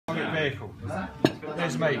vehicle.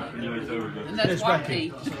 There's me. And there's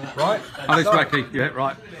Wacky. Right? Oh, there's Wacky. Yeah,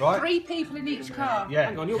 right. 3 people in each car. Yeah.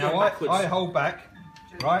 Hang on, you're now going backwards. I hold back.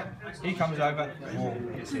 Right? He comes over. Whoa,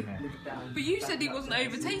 gets in there. But you said he wasn't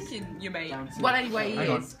overtaking your mate. Well, anyway, he Hang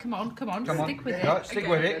on. is. Come on, Come on. stick with it. Right, stick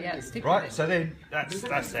with it. Yeah, stick right, with it. so then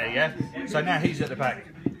that's there, yeah? So now he's at the back.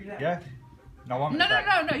 Yeah? No, I'm at the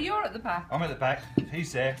back. No, you're at the back. I'm at the back,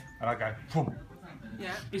 he's there, and I go, boom.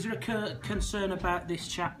 Yeah. Is there a concern about this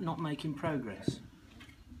chap not making progress?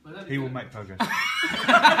 He will make progress.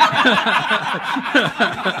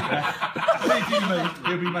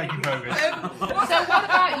 He'll be making progress. So what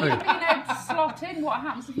about you being able to slot in? What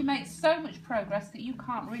happens if you make so much progress that you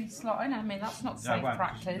can't really slot in? I mean, that's not safe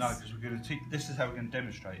practice. No, because we're going to teach. This is how we're going to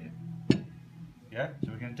demonstrate it. Yeah,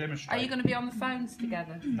 so we're going to demonstrate. Are you going to be on the phones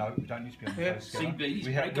together? No, we don't need to be on the phones together. CBs,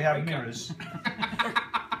 We have mirrors.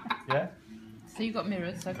 Yeah. So you've got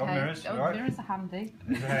mirrors, okay? Got mirrors, oh, right. mirrors are handy.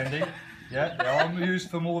 They're handy. Yeah, they are used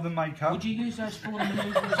for more than makeup. Would you use those for the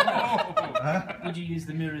manoeuvre as well? Would you use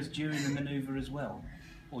the mirrors during the manoeuvre as well?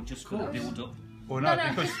 Or just for the build-up? Well, no, No,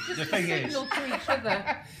 because just the thing is... signal to each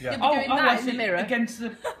other. Yeah. You'll be doing that in the mirror. Against the,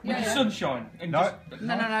 with the sunshine. And No.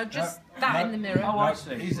 No, just that in the mirror. Oh, I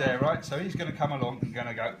see. He's there, right? So he's going to come along and going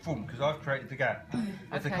to go, boom, because I've created the gap.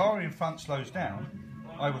 If the Okay. car in front slows down,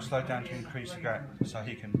 I will slow down to increase the gap so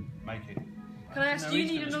he can make it. Can I ask, do you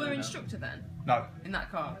need another instructor then? No, In that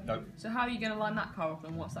car? no, So how are you going to line that car up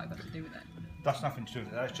and what's that got to do with it? that's nothing to do with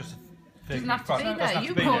it. That's just a thing Doesn't in have to front. be Doesn't there. have You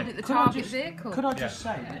to be called there. it the target vehicle. Could I just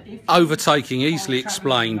say that if Overtaking easily you're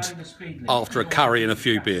explained travelling below the speed limit- after a curry and a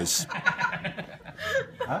few beers.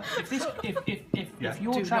 If Yeah.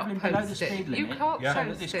 you're Do travelling not below the post it. speed You limit, can't so that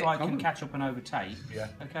post this it. guy can catch up and overtake, Yeah.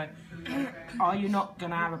 okay, are you not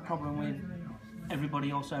going to have a problem with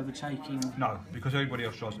everybody else overtaking? No, because everybody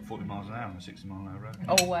else drives at 40 miles an hour on a 60 mile an hour road.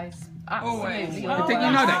 Always. Absolutely. I think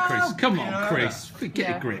you know that, Chris. Come on, Chris. Get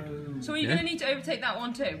Yeah. a grip. So are you going to need to overtake that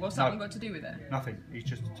one too? What's that No. one got to do with it? Nothing. He's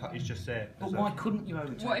just there. But So- why couldn't you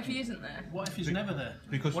overtake? What if he isn't there? What if he's never there?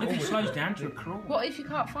 Because What if he always- slows down to a crawl? What if you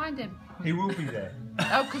can't find him? he will be there.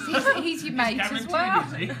 Oh, because he's your mate as well.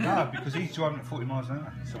 No, because he's driving at 40 miles an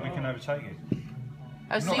hour, so we can overtake it.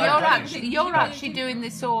 Oh, so Not overtaking. you're actually doing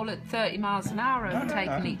this all at 30 miles an hour, No,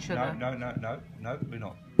 overtaking each other. No, we're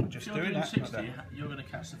not. We're just If you're doing doing that. 60, you're going to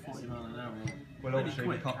catch the 40 mile an hour. Well, really obviously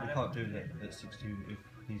we quick. can't do that at 60 if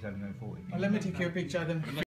he's only going 40. Let me take your picture then.